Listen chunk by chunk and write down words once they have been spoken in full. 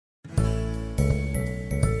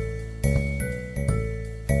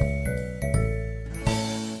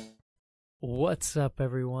What's up,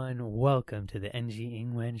 everyone? Welcome to the NG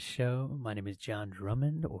英文 Show. My name is John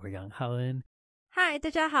Drummond or Yang Helen. 嗨，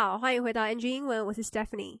大家好，欢迎回到 NG 英文，我是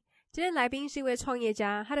Stephanie。今天来宾是一位创业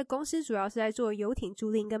家，他的公司主要是在做游艇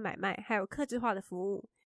租赁跟买卖，还有客制化的服务。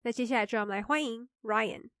那接下来就让我们来欢迎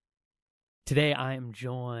Ryan。 Today I am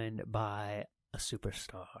joined by a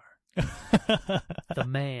superstar. The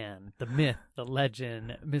man, the myth, the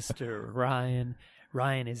legend, Mr. Ryan.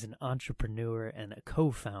 Ryan is an entrepreneur and a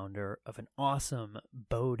co-founder of an awesome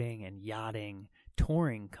boating and yachting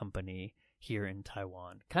touring company here in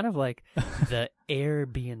Taiwan. Kind of like the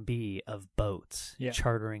Airbnb of boats,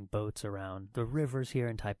 chartering boats around the rivers here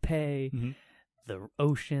in Taipei, the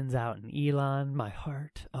oceans out in Yilan, my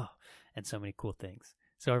heart, and so many cool things.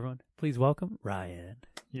 So everyone, please welcome Ryan.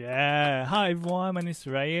 Yeah. Hi, everyone. My name is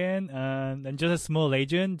Ryan. I'm just a small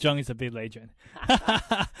legend. John is a big legend.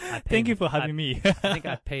 Thank you for having me. I think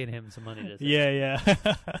I paid him some money to say. Yeah.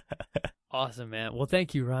 Awesome, man. Well,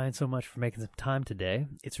 thank you, Ryan, so much for making some time today.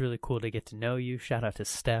 It's really cool to get to know you. Shout out to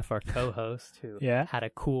Steph, our co-host, who had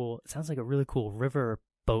it sounds like a really cool river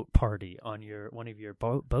boat party on one of your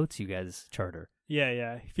boats you guys charter. Yeah.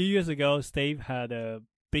 A few years ago, Steve had a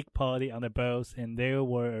big party on the boats, and there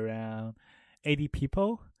were around 80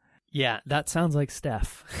 people. Yeah, that sounds like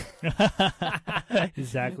Steph.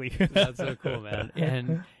 Exactly. That's so cool, man.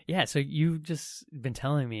 And yeah, so you've just been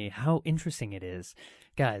telling me how interesting it is.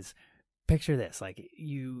 Guys, picture this. Like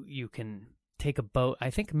you can take a boat.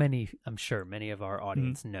 I'm sure many of our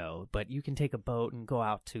audience know, but you can take a boat and go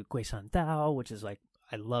out to Guisandao, which is like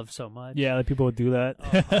I love so much. Yeah, other people do that.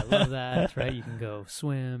 I love that, right? You can go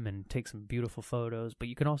swim and take some beautiful photos, but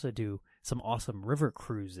you can also do some awesome river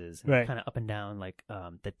cruises, kind of up and down, like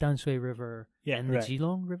the Danshui River and the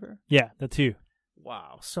Jilong River. Yeah, the two.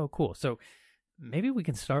 Wow, so cool. So maybe we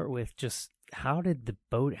can start with just how did the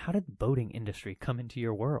boating industry come into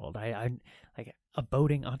your world? I like a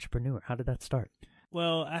boating entrepreneur. How did that start?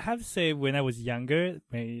 Well, I have to say, when I was younger,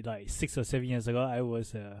 maybe like 6 or 7 years ago, I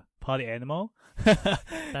was a party animal.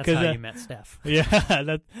 That's how you met Steph.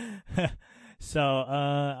 Yeah. So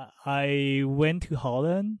I went to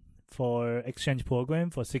Holland for exchange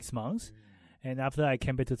program for 6 months. And after I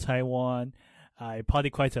came back to Taiwan, I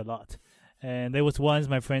partied quite a lot. And there was once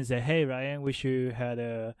my friend said, "Hey, Ryan, we should have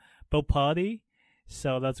a boat party."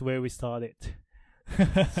 So that's where we started.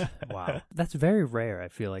 Wow. That's very rare. I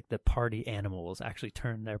feel like the party animals actually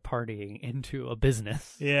turn their partying into a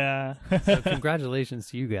business. Yeah. So congratulations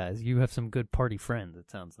to you guys. You have some good party friends, it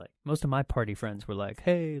sounds like. Most of my party friends were like,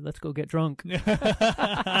 "Hey, let's go get drunk."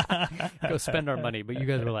 Go spend our money. But you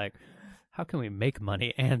guys were like, how can we make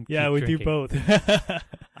money and keep we drinking? do both.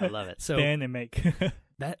 I love it. So spend and make.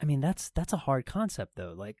 That's a hard concept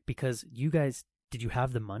though. Like, because you guys, did you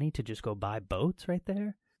have the money to just go buy boats right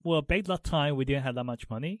there? Well, back that time, we didn't have that much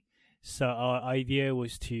money. So our idea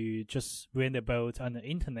was to just rent a boat on the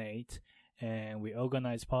internet, and we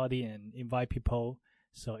organize party and invite people.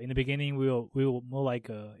 So in the beginning, we were more like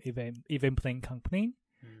a event planning company.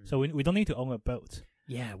 So we don't need to own a boat.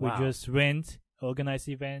 Yeah, wow. We just rent, organize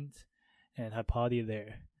event, and have party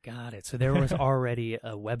there. Got it. So there was already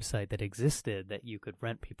a website that existed that you could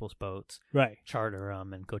rent people's boats, charter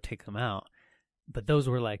them, and go take them out. But those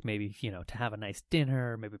were like maybe, to have a nice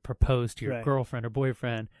dinner, maybe propose to your girlfriend or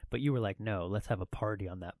boyfriend. But you were like, no, let's have a party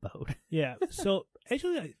on that boat. Yeah. So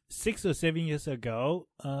actually, like 6 or 7 years ago,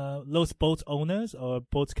 those boat owners or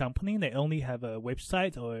boat company, they only have a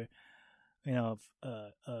website or,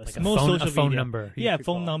 like small social phone media. number. Yeah,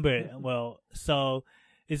 phone number. Well, so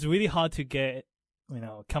it's really hard to get,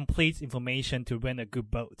 complete information to rent a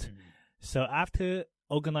good boat. So after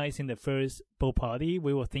organizing the first boat party,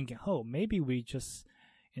 we were thinking, maybe we just,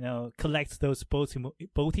 collect those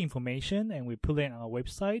boat information and we put it on our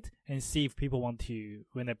website and see if people want to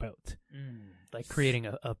rent a boat. Like creating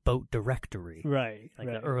a boat directory. Right. Like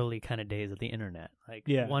the early kind of days of the internet. Like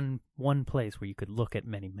one place where you could look at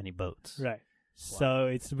many, many boats. Right. Wow. So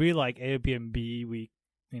it's really like Airbnb.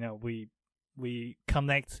 We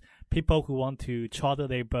connect people who want to charter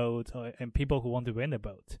their boat and people who want to rent a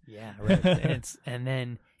boat. Yeah, right. And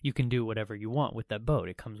then you can do whatever you want with that boat.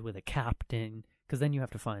 It comes with a captain, because then you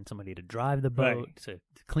have to find somebody to drive the boat, to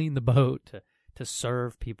clean the boat, to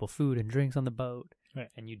serve people food and drinks on the boat. Right.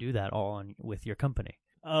 And you do that all with your company.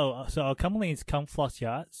 Oh, so our company is Conflux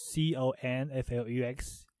Yacht,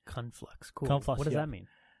 CONFLUX. Conflux, cool. Conflux, what does that mean?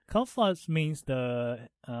 Conflux means the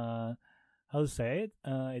how to say it?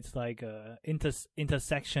 It's like a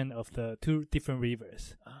intersection of the two different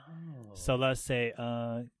rivers. Oh. So let's say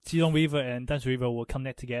Jilong River and Danshui River will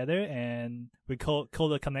connect together, and we call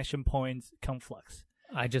the connection points conflux.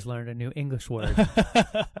 I just learned a new English word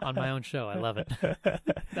on my own show. I love it.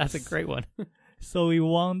 That's a great one. So we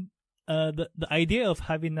want the idea of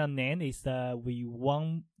having a name is that we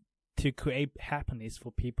want to create happiness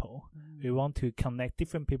for people. We want to connect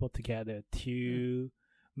different people together to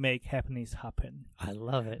make happiness happen. I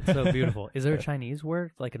love it. So beautiful. Is there a Chinese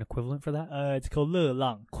word, like an equivalent for that? It's called 乐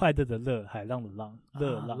浪，快乐的乐，海浪的浪，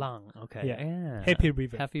乐浪。浪. Okay. Yeah. Happy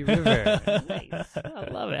River. Happy River. Nice. I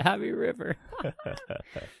love it. Happy River.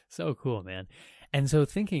 So cool, man. And so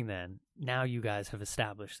thinking then, now you guys have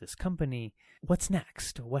established this company. What's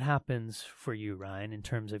next? What happens for you, Ryan, in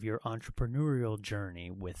terms of your entrepreneurial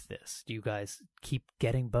journey with this? Do you guys keep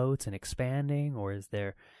getting boats and expanding, or is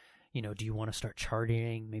there, you know, do you want to start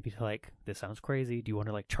chartering maybe to, like, this sounds crazy, do you want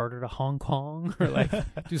to like charter to Hong Kong or like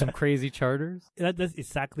do some crazy charters? That's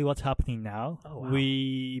exactly what's happening now. Oh, wow.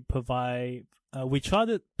 We provide, we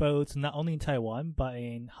chartered boats not only in Taiwan, but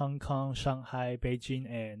in Hong Kong, Shanghai, Beijing,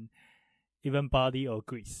 and even Bali or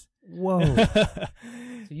Greece. Whoa.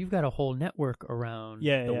 So you've got a whole network around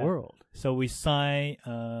the world. So we sign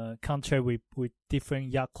a contract with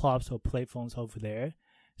different yacht clubs or platforms over there.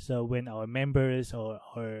 So when our members or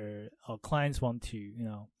our clients want to, you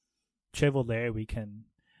know, travel there, we can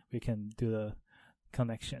do the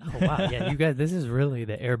connection. Oh wow, yeah, you guys, this is really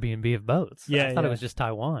the Airbnb of boats. Yeah, I thought it was just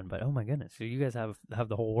Taiwan, but oh my goodness, so you guys have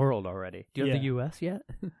the whole world already. Do you have the U.S. yet?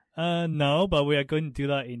 No, but we are going to do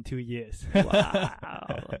that in 2 years. Wow,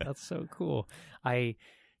 that's so cool. I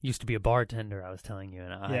used to be a bartender, I was telling you,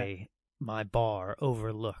 and my bar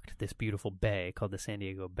overlooked this beautiful bay called the San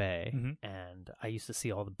Diego Bay, and I used to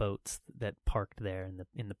see all the boats that parked there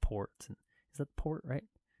in the ports. And is that the port, right?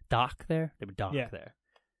 Dock there? They would dock there.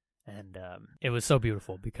 And it was so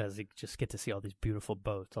beautiful because you just get to see all these beautiful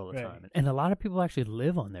boats all the time. And a lot of people actually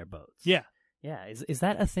live on their boats. Yeah. Yeah. Is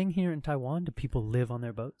that a thing here in Taiwan? Do people live on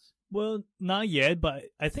their boats? Well, not yet, but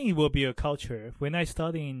I think it will be a culture. When I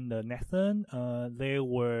started in the Netherlands, there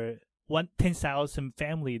were 10,000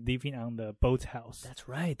 family living on the boathouse. That's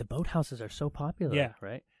right. The boathouses are so popular. Yeah.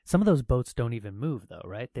 Right. Some of those boats don't even move though,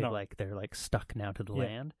 right? They're No. they're stuck now to the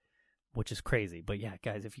land, which is crazy. But yeah,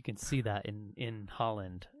 guys, if you can see that in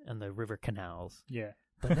Holland and the river canals. Yeah.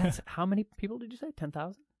 But that's how many people did you say?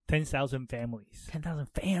 10,000? 10,000 families. 10,000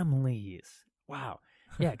 families. Wow.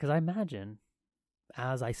 Yeah, because I imagine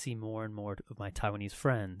as I see more and more of my Taiwanese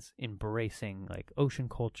friends embracing like ocean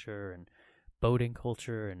culture and boating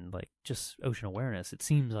culture and like just ocean awareness, it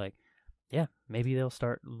seems like, yeah, maybe they'll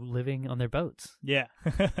start living on their boats. Yeah.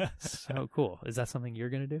 So cool. Is that something you're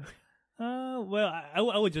going to do? Well, I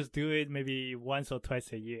would just do it maybe once or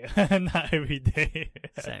twice a year, not every day.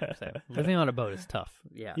 Same. Living on a boat is tough.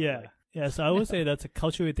 Yeah. Yeah. Yeah. So I would say that's a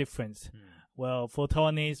cultural difference. Well, for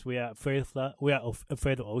Taiwanese, we are afraid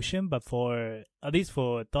of ocean, but for at least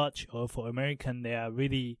for Dutch or for American, they are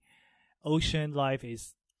really ocean life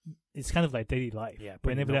is kind of like daily life. Yeah.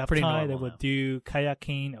 Whenever they have time, they will do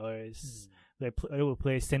kayaking or they will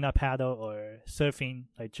play stand-up paddle or surfing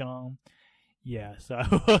like John. Yeah, so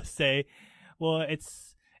I would say, well,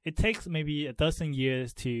 it takes maybe a dozen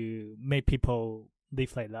years to make people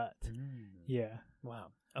live like that. Yeah.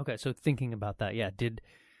 Wow. Okay, so thinking about that, yeah, did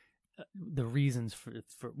the reasons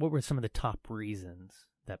for what were some of the top reasons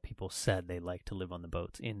that people said they like to live on the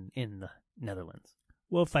boats in the Netherlands?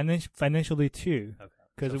 Well, financially too.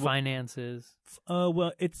 Okay. So finances.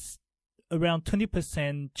 Well, it's around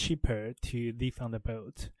 20% cheaper to live on the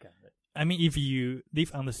boat. Got it. I mean, if you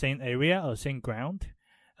live on the same area or same ground,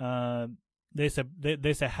 there's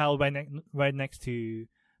a house right next to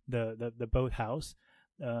the boathouse.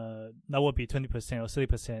 That would be 20% or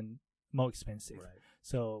 30% more expensive. Right.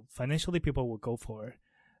 So financially, people will go for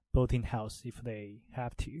boating house if they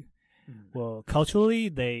have to. Well, culturally,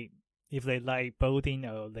 if they like boating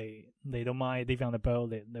or they don't mind living on the boat,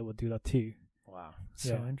 they will do that too. Wow,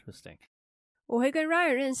 so interesting. 我会跟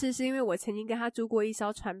Ryan 认识是因为我曾经跟他租过一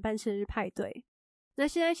艘船办生日派对。那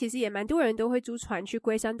现在其实也蛮多人都会租船去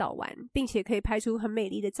龟山岛玩，并且可以拍出很美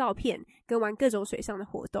丽的照片跟玩各种水上的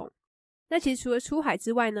活动。那其实除了出海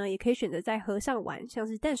之外呢，也可以选择在河上玩，像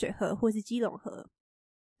是淡水河或是基隆河。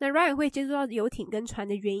那 Ryan 会接触到游艇跟船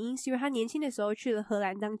的原因是因为他年轻的时候去了荷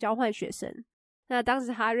兰当交换学生。那当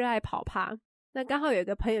时他热爱跑趴，那刚好有一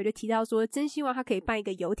个朋友就提到说真希望他可以办一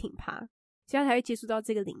个游艇趴，所以他才会接触到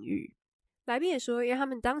这个领域。来宾也说因为他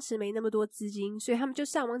们当时没那么多资金，所以他们就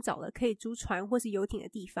上网找了可以租船或是游艇的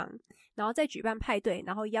地方，然后再举办派对，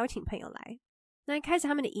然后邀请朋友来。那一开始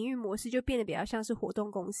他们的营运模式就变得比较像是活动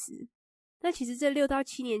公司。那其实这6到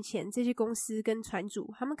7年前，这些公司跟船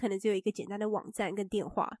主他们可能只有一个简单的网站跟电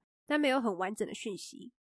话，但没有很完整的讯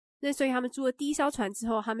息。那所以他们租了第一艘船之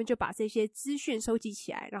后，他们就把这些资讯收集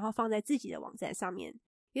起来，然后放在自己的网站上面，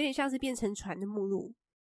有点像是变成船的目录。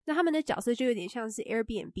那他们的角色就有点像是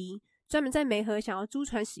Airbnb， 专门在媒合想要租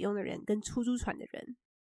船使用的人跟出租船的人。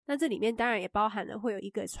那这里面当然也包含了会有一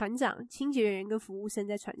个船长、清洁人员跟服务生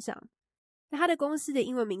在船上。那他的公司的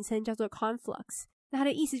英文名称叫做 Conflux， 那它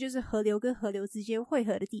的意思就是河流跟河流之间汇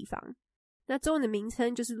合的地方。那中文的名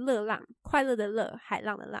称就是乐浪，快乐的乐，海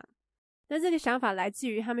浪的浪。那这个想法来自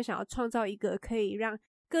于他们想要创造一个可以让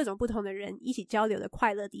各种不同的人一起交流的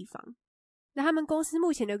快乐地方。那他们公司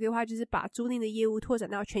目前的规划就是把租赁的业务拓展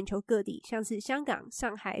到全球各地，像是香港、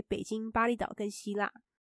上海、北京、巴厘岛跟希腊。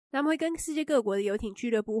那他们会跟世界各国的游艇俱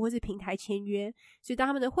乐部或是平台签约，所以当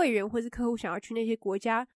他们的会员或是客户想要去那些国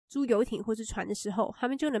家租游艇或是船的时候，他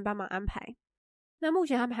们就能帮忙安排。那目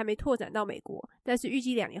前他们还没拓展到美国，但是预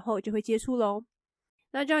计2年后就会接触咯。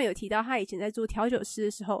那这样有提到他以前在做调酒师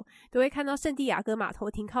的时候，都会看到圣地亚哥码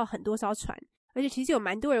头停靠很多艘船，而且其实有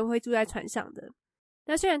蛮多人会住在船上的。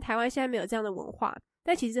那虽然台湾现在没有这样的文化，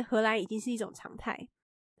但其实荷兰已经是一种常态。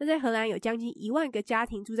那在荷兰有将近1万个家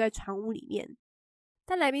庭住在船屋里面。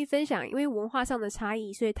但来宾分享，因为文化上的差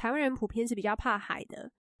异，所以台湾人普遍是比较怕海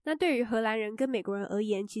的。那对于荷兰人跟美国人而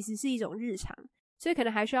言，其实是一种日常，所以可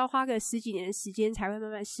能还需要花个10几年的时间才会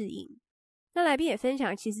慢慢适应。那来宾也分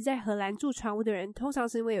享，其实在荷兰住船屋的人通常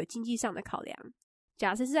是因为有经济上的考量。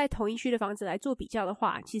假设是在同一区的房子来做比较的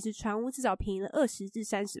话，其实船屋至少便宜了20%至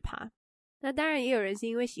30%。那当然也有人是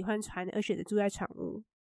因为喜欢船而选择住在船屋。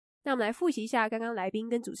那我们来复习一下刚刚来宾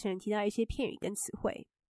跟主持人提到一些片语跟词汇。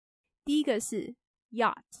第一个是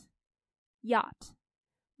yacht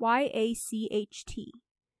Y-A-C-H-T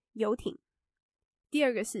游艇。第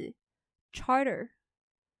二个是 charter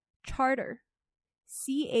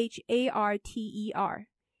C-H-A-R-T-E-R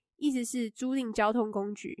意思是租赁交通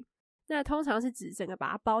工具，那通常是指整个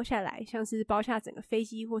把它包下来，像是包下整个飞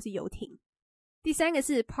机或是游艇。第三个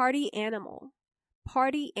是 party animal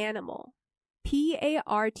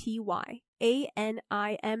P-A-R-T-Y-A-N-I-M-A-L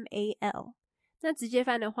那直接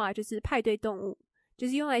翻的话就是派对动物，就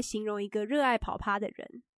是用来形容一个热爱跑趴的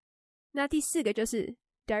人。那第四个就是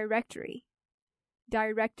directory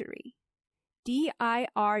D-I-R-E-C-T-O-R-Y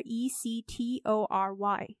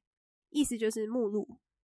意思就是目录。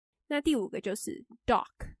那第五个就是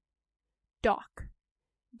dock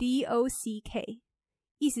D-O-C-K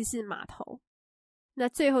意思是码头。那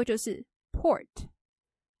最后就是 port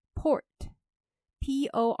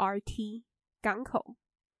P-O-R-T 港口。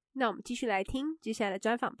那我们继续来听接下来的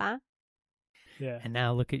专访吧。Yeah. And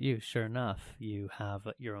now look at you. Sure enough, you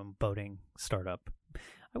have your own boating startup.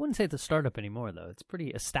 I wouldn't say it's a startup anymore, though. It's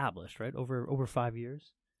pretty established, right? Over 5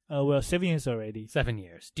 years? Well, 7 years already. 7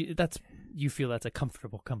 years. You feel that's a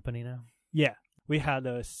comfortable company now? Yeah. We had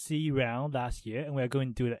a C round last year, and we are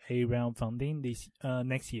going to do the A round funding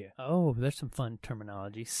next year. Oh, there's some fun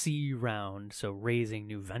terminology. C round, so raising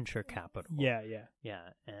new venture capital. Yeah.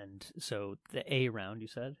 Yeah, and so the A round, you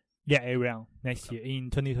said? Yeah, A round next year in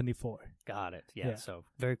 2024. Got it. Yeah, so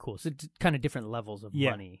very cool. So kind of different levels of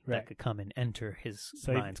money that could come and enter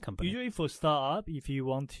Ryan's company. Usually for startup, if you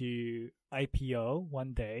want to IPO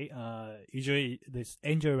one day, usually this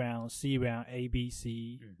angel round, C round, A, B,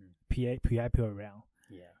 C, pre-IPO round.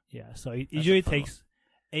 Yeah. So it usually takes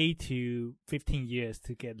 8 to 15 years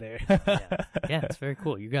to get there. Yeah, it's very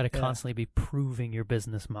cool. You got to constantly be proving your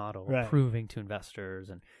business model, proving to investors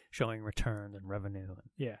and showing returns and revenue.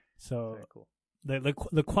 Yeah. So very cool.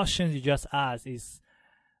 The questions you just asked is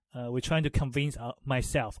we're trying to convince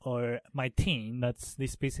myself or my team that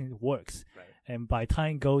this business works. Right. And by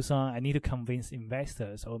time goes on, I need to convince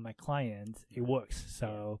investors or my clients it works.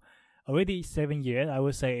 So already 7 years, I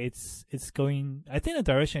would say it's going. I think the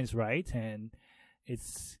direction is right, and it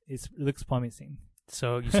looks promising.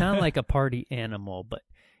 So you sound like a party animal, but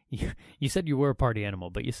you said you were a party animal,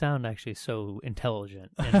 but you sound actually so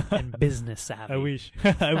intelligent and business savvy. I wish.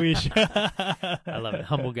 I love it.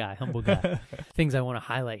 Humble guy. Things I want to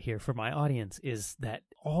highlight here for my audience is that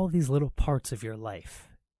all these little parts of your life,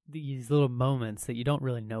 these little moments that you don't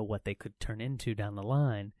really know what they could turn into down the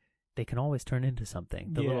line, they can always turn into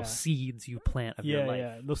something. The little seeds you plant of your life.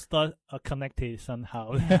 Yeah, those thoughts are connected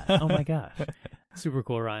somehow. Oh my gosh. Super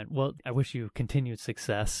cool, Ryan. Well, I wish you continued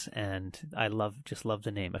success, and I just love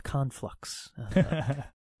the name, a Conflux.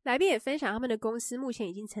 来宾也分享他们的公司目前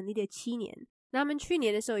已经成立了7年，那他们去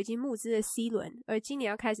年的时候已经募资了 C 轮，而今年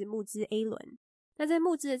要开始募资 A 轮。那在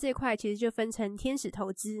募资的这块其实就分成天使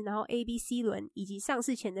投资，然后 A、B、C 轮以及上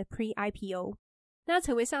市前的 Pre-IPO。那要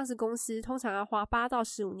成为上市公司通常要花8到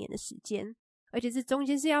15年的时间，而且这中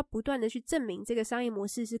间是要不断的去证明这个商业模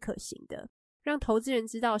式是可行的，让投资人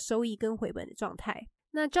知道收益跟回本的状态。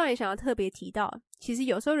那John也想要特别提到，其实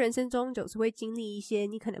有时候人生中总是会经历一些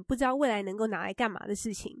你可能不知道未来能够拿来干嘛的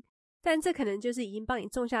事情，但这可能就是已经帮你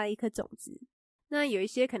种下了一颗种子。那有一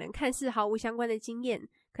些可能看似毫无相关的经验，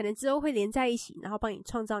可能之后会连在一起，然后帮你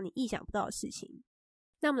创造你意想不到的事情。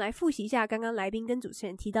那我们来复习一下刚刚来宾跟主持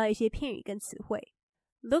人提到一些片语跟词汇。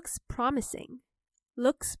 Looks promising,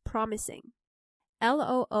 looks promising,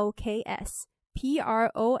 Looks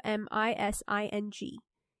promising，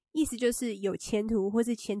 意思就是有前途或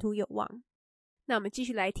是前途有望。那我们继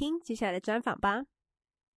续来听接下来的专访吧。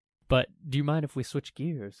But do you mind if we switch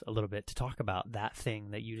gears a little bit to talk about that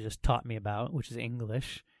thing that you just taught me about, which is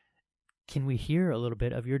English? Can we hear a little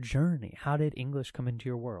bit of your journey? How did English come into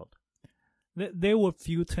your world? There were a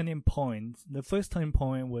few turning points. The first turning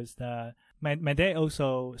point was that my dad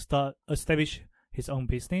also established his own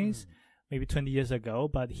business maybe 20 years ago,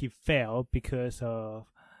 but he failed because of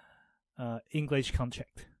English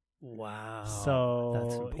contract. Wow. So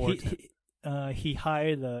that's important. he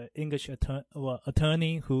hired the English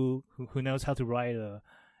attorney who knows how to write a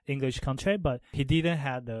English contract, but he didn't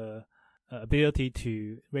have the ability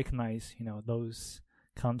to recognize those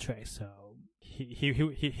contracts. So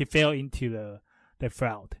he fell into the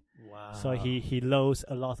fraud. Wow. So he lost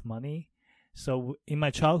a lot of money. So in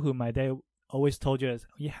my childhood, my dad always told us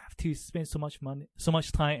you have to spend so much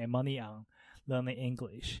time and money on learning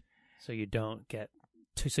English. So you don't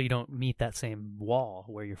meet that same wall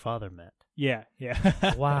where your father met. Yeah.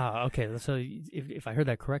 Wow. Okay. So if I heard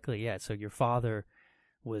that correctly, yeah. So your father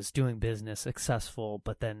was doing business, successful,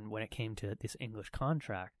 but then when it came to this English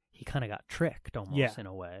contract, he kind of got tricked almost in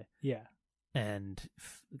a way. Yeah. And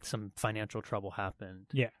some financial trouble happened.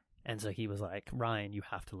 Yeah. And so he was like, Ryan, you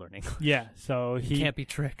have to learn English. Yeah. So he can't be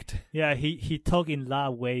tricked. Yeah. He talked in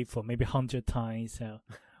that way for maybe 100 times. So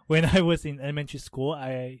when I was in elementary school,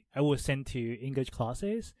 I was sent to English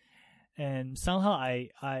classes, and somehow I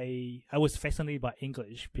was fascinated by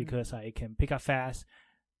English because I can pick up fast,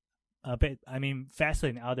 faster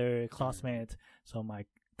than other classmates. So my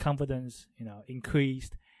confidence,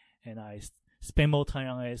 increased, and I spend more time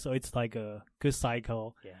on it. So it's like a good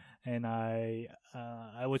cycle. Yeah. And I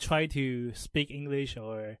would try to speak English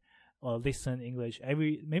or listen English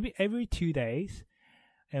every 2 days.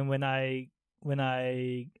 And when I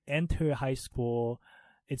enter high school,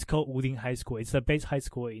 it's called Wuding High School. It's the best high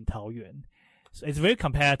school in Taoyuan. So it's very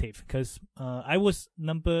competitive because I was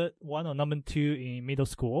number 1 or number 2 in middle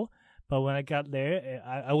school, but when I got there,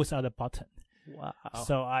 I was at the bottom. Wow.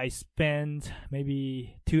 So I spent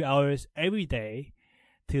maybe 2 hours every day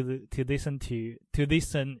to listen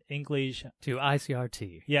English to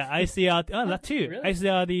ICRT. Yeah, ICRT. Oh, that too. Really?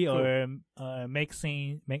 ICRT cool. Or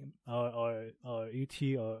Maxine, or UT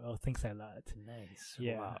or things like that. Nice.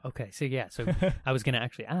 Yeah. Wow. Okay. So I was gonna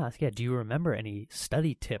actually ask. Yeah. Do you remember any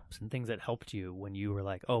study tips and things that helped you when you were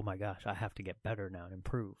like, oh my gosh, I have to get better now and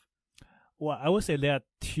improve? Well, I would say there are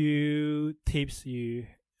 2 tips it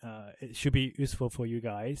should be useful for you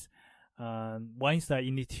guys. One is that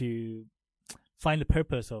you need to find the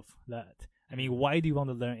purpose of that. I mean, why do you want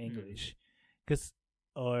to learn English?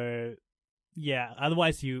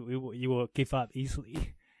 Otherwise you will give up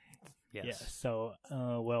easily. Yes. Yeah. So,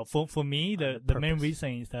 for me, the main purpose.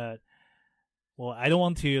 reason is that, I don't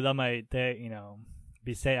want to let my dad,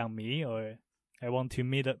 be sad on me, or I want to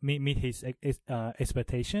meet his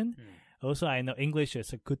expectation. Also, I know English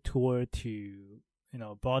is a good tool to,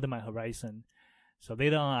 broaden my horizon. So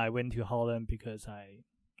later on, I went to Holland because I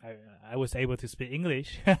was able to speak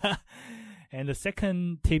English. And the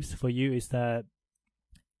second tips for you is that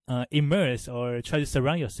immerse or try to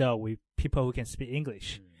surround yourself with people who can speak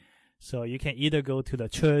English. So you can either go to the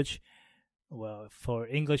church, for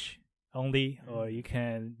English only, or you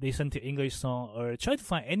can listen to English song, or try to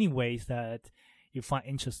find any ways that you find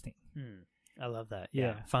interesting. I love that.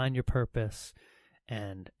 Yeah. Find your purpose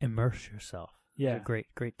and immerse yourself. Yeah.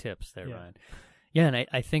 Great tips there, Yeah. Ryan. Yeah, and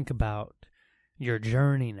I think about your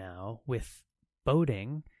journey now with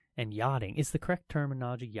boating and yachting. Is the correct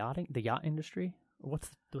terminology yachting, the yacht industry? Or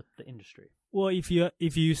what's the industry? Well, if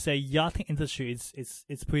you say yachting industry,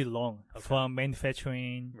 it's pretty long, Okay. from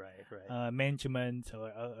manufacturing, Right. management,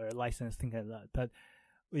 or license, things like that. But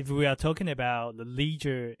if we are talking about the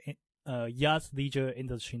leisure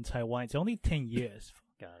industry in Taiwan, it's only 10 years.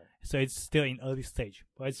 Got it. So it's still in early stage,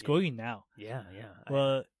 but it's growing now. Yeah.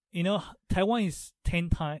 Well, Taiwan is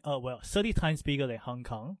 30 times bigger than Hong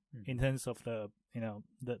Kong in terms of the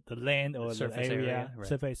land or the surface area, right.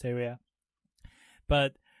 surface area.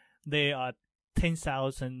 But there are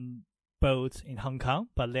 10,000 boats in Hong Kong,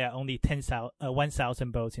 but there are only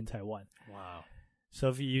 1,000 boats in Taiwan. Wow. So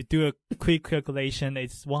if you do a quick calculation,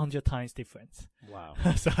 it's 100 times difference. Wow.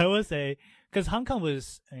 So I would say because Hong Kong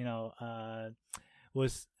was,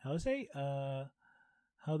 was how to say,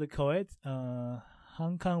 how to call it,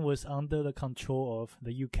 Hong Kong was under the control of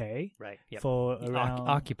the UK, Right. Yep. for around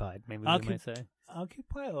occupied, maybe we might say.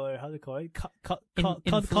 Occupy, or how to call it,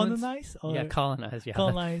 Influence? colonize, or Yeah, colonize. Yeah,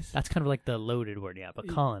 colonize. that's kind of like the loaded word. Yeah, but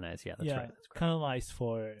colonize. Yeah, that's right. That's correct. Colonized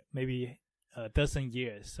for maybe a dozen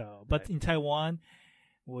years. So, but Right. in Taiwan,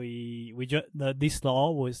 this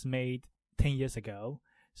law was made 10 years ago.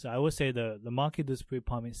 So I would say the market is pretty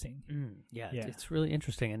promising. Yeah, Yeah. it's really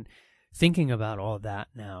interesting. And thinking about all that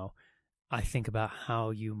now, I think about how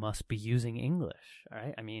you must be using English.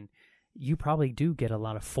 Right? I mean, you probably do get a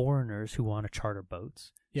lot of foreigners who want to charter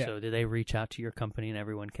boats. Yeah. So do they reach out to your company and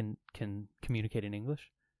everyone can communicate in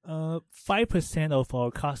English? 5% of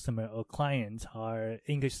our customer or clients are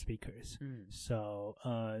English speakers. So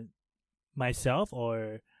myself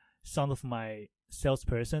or some of my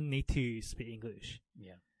salesperson need to speak English.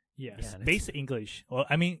 Yeah. Yes, Yeah, basic English, or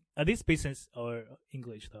I mean, at least business or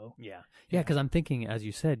English though. Yeah. Yeah, because I'm thinking, as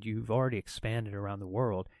you said, you've already expanded around the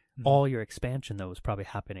world. Mhm. All your expansion, though, is probably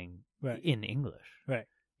happening Right. in English. Right.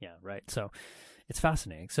 Yeah, right. So it's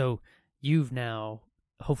fascinating. So you've now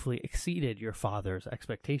hopefully exceeded your father's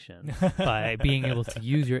expectation by being able to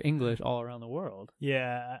use your English all around the world.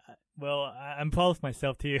 Yeah, well, I'm proud of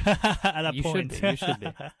myself too. At that You point, should be. You should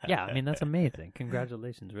be. Yeah, I mean, that's amazing.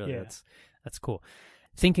 Congratulations, really. Yeah. That's cool.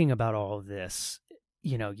 Thinking about all of this,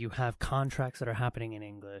 you have contracts that are happening in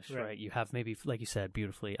English, right? You have maybe, like you said,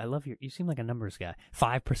 beautifully. I love you seem like a numbers guy.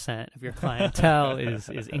 5% of your clientele is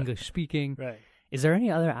English speaking. Right. Is there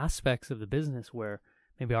any other aspects of the business where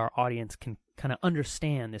maybe our audience can kind of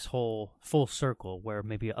understand this whole full circle, where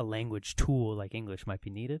maybe a language tool like English might be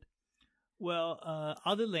needed? Well,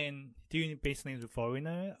 other than doing business with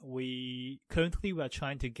foreigner, we are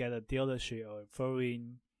trying to get a dealership or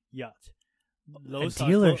foreign yacht. Those a are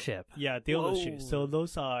dealership. Dealership. Whoa. So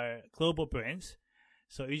those are global brands.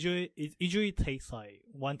 So it usually takes like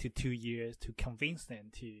 1 to 2 years to convince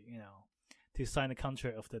them to sign a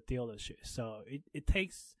contract of the dealership. So it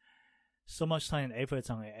takes so much time and effort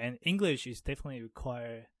on it, and English is definitely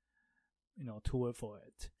required, to work for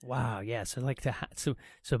it. Wow, yeah. So like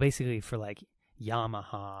so basically for like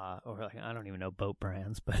Yamaha, or like, I don't even know boat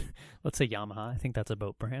brands, but let's say Yamaha. I think that's a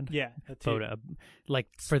boat brand. Yeah, Boat, like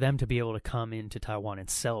for them to be able to come into Taiwan and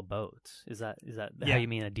sell boats. Is that how you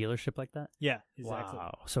mean a dealership like that? Yeah, exactly.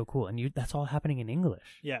 Wow, so cool. And that's all happening in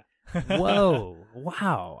English. Yeah. Whoa,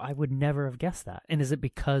 wow. I would never have guessed that. And is it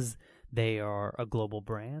because they are a global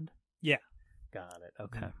brand? Yeah. Got it.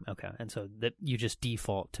 Okay. Okay. And so that you just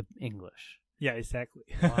default to English. Yeah, exactly.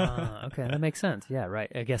 Wow. Okay, that makes sense. Yeah, right.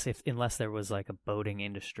 I guess unless there was like a boating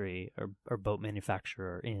industry or boat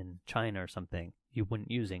manufacturer in China or something, you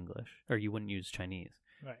wouldn't use English, or you wouldn't use Chinese.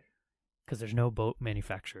 Right. Because there's no boat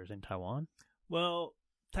manufacturers in Taiwan. Well,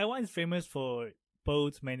 Taiwan is famous for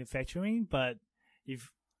boat manufacturing, but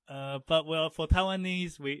for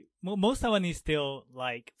Taiwanese, most Taiwanese still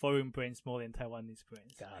like foreign brands more than Taiwanese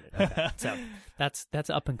brands. Got it. Okay. So that's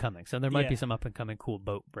up and coming. So there might be some up and coming cool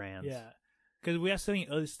boat brands. Yeah, because we are still in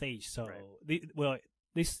early stage. So Right.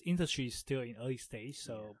 this industry is still in early stage.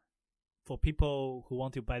 So for people who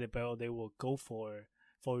want to buy the boat, they will go for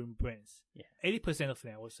foreign brands. Yeah, 80% of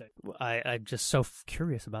them, I would say. I'm just so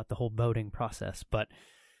curious about the whole boating process, but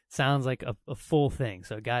sounds like a full thing.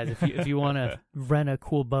 So guys, if you want to rent a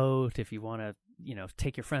cool boat, if you want to,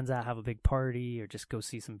 take your friends out, have a big party, or just go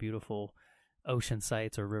see some beautiful ocean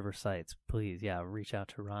sites or river sites, please, reach out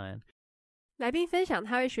to Ryan. 来宾分享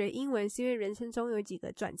他会学英文是因为人生中有几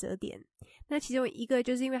个转折点，那其中一个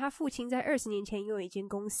就是因为他父亲在20年前拥有一间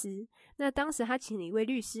公司，那当时他请了一位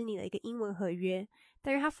律师拟了一个英文合约，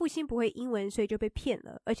但因为他父亲不会英文，所以就被骗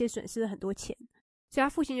了，而且损失了很多钱，所以他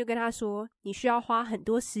父亲就跟他说，你需要花很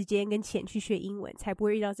多时间跟钱去学英文，才不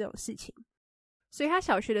会遇到这种事情。所以他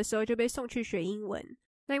小学的时候就被送去学英文，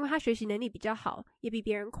那因为他学习能力比较好，也比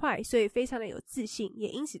别人快，所以非常的有自信，也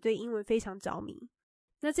因此对英文非常着迷。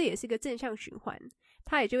那这也是个正向循环，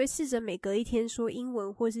他也就会试着每隔一天说英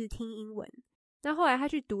文或是听英文。那后来他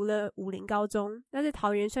去读了武陵高中，那在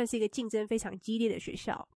桃园算是一个竞争非常激烈的学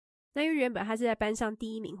校。那因为原本他是在班上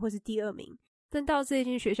第1名或是第2名，但到这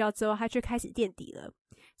间学校之后，他却开始垫底了。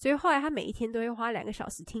所以后来他每一天都会花2个小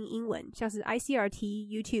时听英文，像是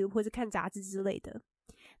ICRT、YouTube 或是看杂志之类的。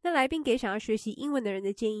那来宾给想要学习英文的人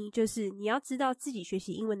的建议就是，你要知道自己学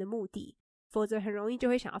习英文的目的，否则很容易就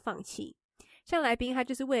会想要放弃。像来宾他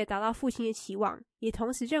就是为了达到父亲的期望，也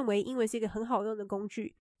同时认为英文是一个很好用的工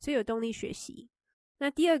具，所以有动力学习。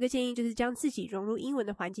那第2个建议就是将自己融入英文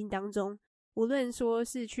的环境当中，无论说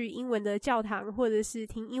是去英文的教堂或者是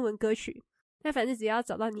听英文歌曲，那反正只要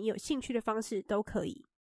找到你有兴趣的方式都可以。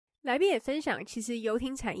来宾也分享，其实游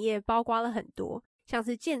艇产业包括了很多，像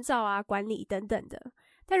是建造啊、管理等等的。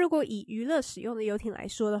但如果以娱乐使用的游艇来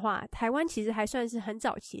说的话，台湾其实还算是很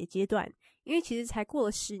早期的阶段，因为其实才过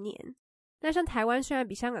了10年。那像台湾虽然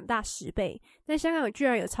比香港大10倍，但香港居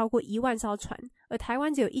然有超过1万艘船，而台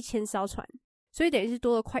湾只有1000艘船，所以等于是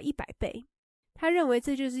多了快100倍。他认为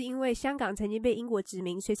这就是因为香港曾经被英国殖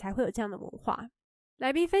民，所以才会有这样的文化。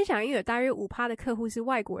来宾分享，因为有大约 5% 的客户是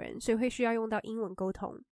外国人，所以会需要用到英文沟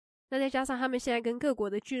通。那再加上他们现在跟各国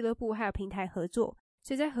的俱乐部还有平台合作，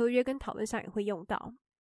所以在合约跟讨论上也会用到。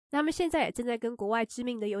那他们现在也正在跟国外知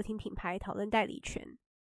名的游艇品牌讨论代理权。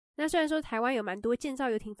那虽然说台湾有蛮多建造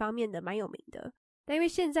游艇方面的蛮有名的，但因为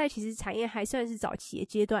现在其实产业还算是早期的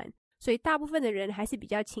阶段，所以大部分的人还是比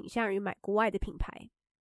较倾向于买国外的品牌。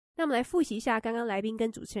那我们来复习一下刚刚来宾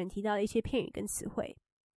跟主持人提到的一些片语跟词汇。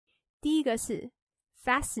第一个是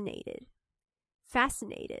fascinated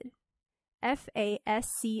fascinated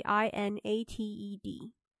F-A-S-C-I-N-A-T-E-D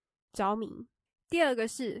着迷。第二个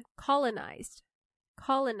是 colonized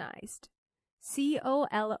colonized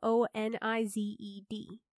C-O-L-O-N-I-Z-E-D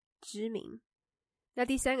殖民。那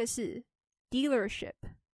第三个是 dealership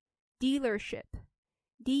dealership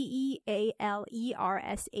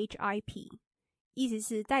D-E-A-L-E-R-S-H-I-P 意思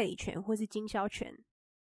是代理权或是经销权。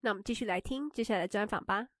那我们继续来听接下来的专访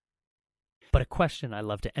吧。But a question I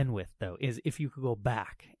love to end with, though, is if you could go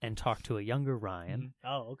back and talk to a younger Ryan,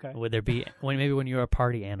 Oh, okay. would there be, maybe when you're a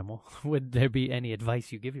party animal, would there be any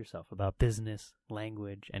advice you give yourself about business,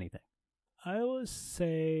 language, anything? I would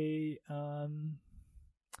say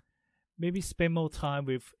maybe spend more time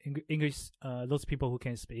with English, those people who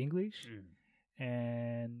can speak English,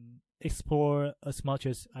 and explore as much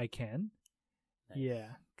as I can. Nice.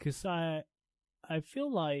 Yeah, because I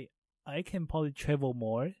feel like I can probably travel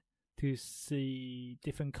more to see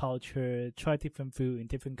different culture, try different food in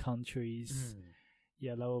different countries.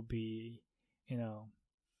 Yeah, that would be, Now,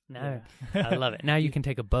 yeah. I love it. Now you can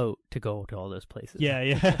take a boat to go to all those places. Yeah.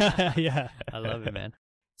 Yeah. I love it, man.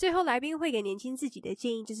 最后来宾会给年轻自己的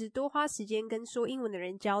建议就是多花时间跟说英文的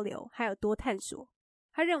人交流，还有多探索。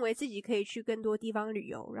他认为自己可以去更多地方旅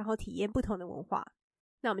游，然后体验不同的文化。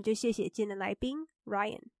那我们就谢谢今天的来宾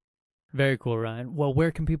Ryan。Very cool, Ryan. Well,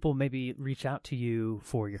 where can people maybe reach out to you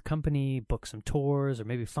for your company, book some tours, or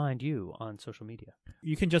maybe find you on social media?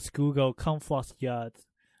 You can just Google Conflux Yacht,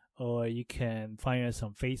 or you can find us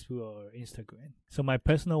on Facebook or Instagram. So my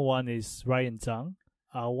personal one is Ryan Zhang,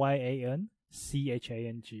 R-Y-A-N-C-H-A-N-G.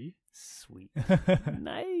 Sweet.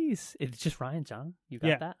 Nice. It's just Ryan Zhang? You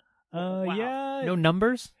got that? Wow. Yeah. No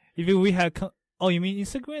numbers? If we have... you mean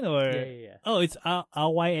Instagram or... Yeah. Oh, it's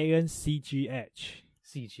R-Y-A-N-C-G-H.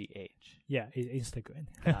 C-G-H. Yeah, it's Instagram.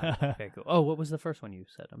 Very cool. Oh, what was the first one you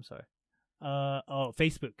said? I'm sorry.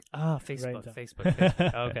 Facebook. Facebook. Right.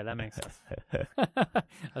 Facebook. Okay, that makes sense. I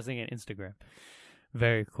was thinking Instagram.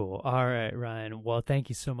 Very cool. All right, Ryan. Well, thank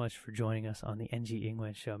you so much for joining us on the NG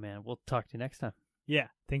Ingwen Show, man. We'll talk to you next time. Yeah,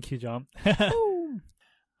 thank you, John.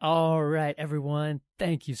 All right, everyone.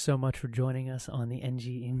 Thank you so much for joining us on the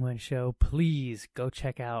NG Ingwen Show. Please go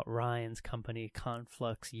check out Ryan's company,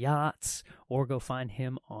 Conflux Yachts, or go find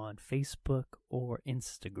him on Facebook or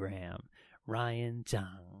Instagram. Ryan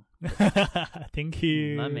Zhang. Thank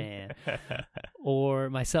you. My man. Or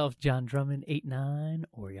myself, John Drummond, 89,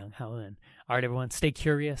 or Young Hao-En. All right, everyone. Stay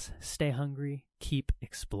curious, stay hungry, keep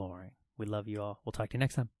exploring. We love you all. We'll talk to you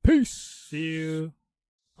next time. Peace. See you.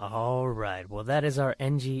 All right. Well, that is our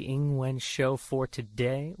NG Ingwen show for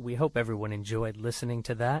today. We hope everyone enjoyed listening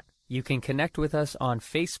to that. You can connect with us on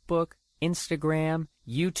Facebook, Instagram,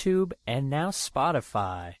 YouTube, and now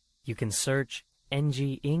Spotify. You can search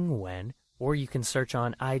NG Ingwen, or you can search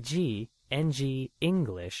on IG, NG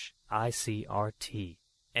English, ICRT.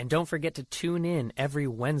 And don't forget to tune in every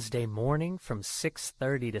Wednesday morning from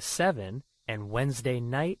 6:30 to 7, and Wednesday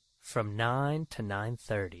night from 9 to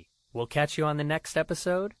 9:30. We'll catch you on the next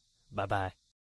episode. Bye-bye.